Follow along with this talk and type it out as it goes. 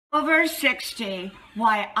Over 60,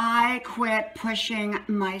 why I quit pushing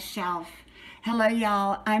myself. Hello,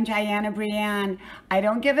 y'all. I'm Diana Brianne. I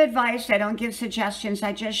don't give advice. I don't give suggestions.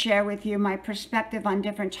 I just share with you my perspective on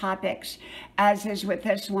different topics, as is with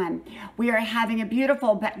this one. We are having a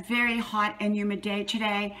beautiful but very hot and humid day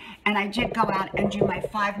today, and I did go out and do my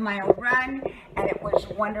 5-mile run, and it was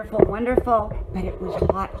wonderful, wonderful, but it was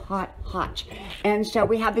hot, hot, hot. And so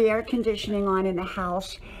we have the air conditioning on in the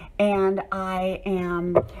house, and I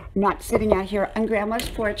am not sitting out here on Grandma's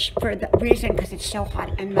porch for the reason because it's so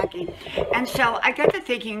hot and muggy. And so I got to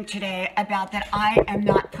thinking today about that I am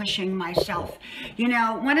not pushing myself. You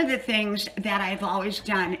know, one of the things that I've always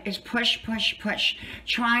done is push, push, push,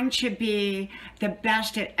 trying to be the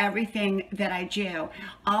best at everything that I do,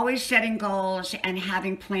 always setting goals and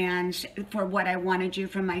having plans for what I want to do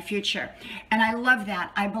for my future. And I love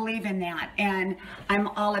that. I believe in that, and I'm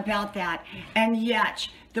all about that. And yet,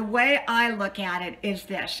 the way I look at it is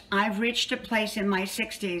this. I've reached a place in my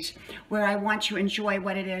 60s where I want to enjoy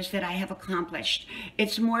what it is that I have accomplished.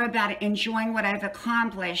 It's more about enjoying what I've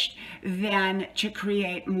accomplished than to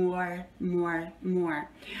create more.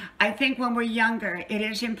 I think when we're younger, it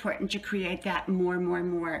is important to create that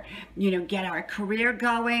more. You know, get our career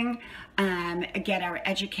going, get our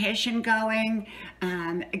education going,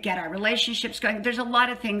 get our relationships going. There's a lot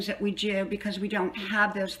of things that we do because we don't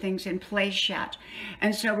have those things in place yet.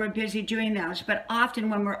 And so we're busy doing those. But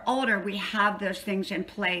often when we're older, we have those things in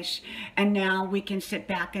place, and now we can sit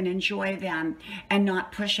back and enjoy them and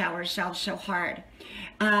not push ourselves so hard.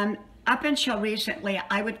 Up until recently,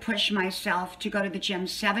 I would push myself to go to the gym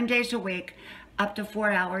 7 days a week, up to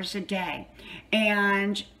 4 hours a day,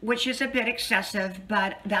 and which is a bit excessive,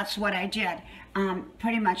 but that's what I did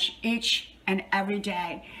pretty much each and every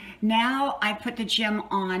day. Now I put the gym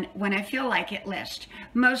on when I feel like it list.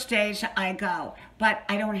 Most days I go, but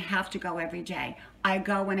I don't have to go every day. I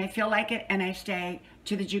go when I feel like it, and I stay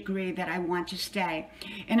to the degree that I want to stay.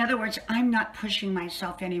 In other words, I'm not pushing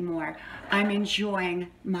myself anymore. I'm enjoying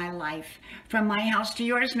my life. From my house to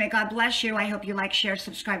yours, may God bless you. I hope you like, share,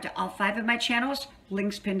 subscribe to all 5 of my channels.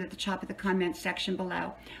 Links pinned at the top of the comment section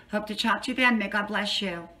below. Hope to talk to you then. May God bless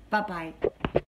you. Bye-bye.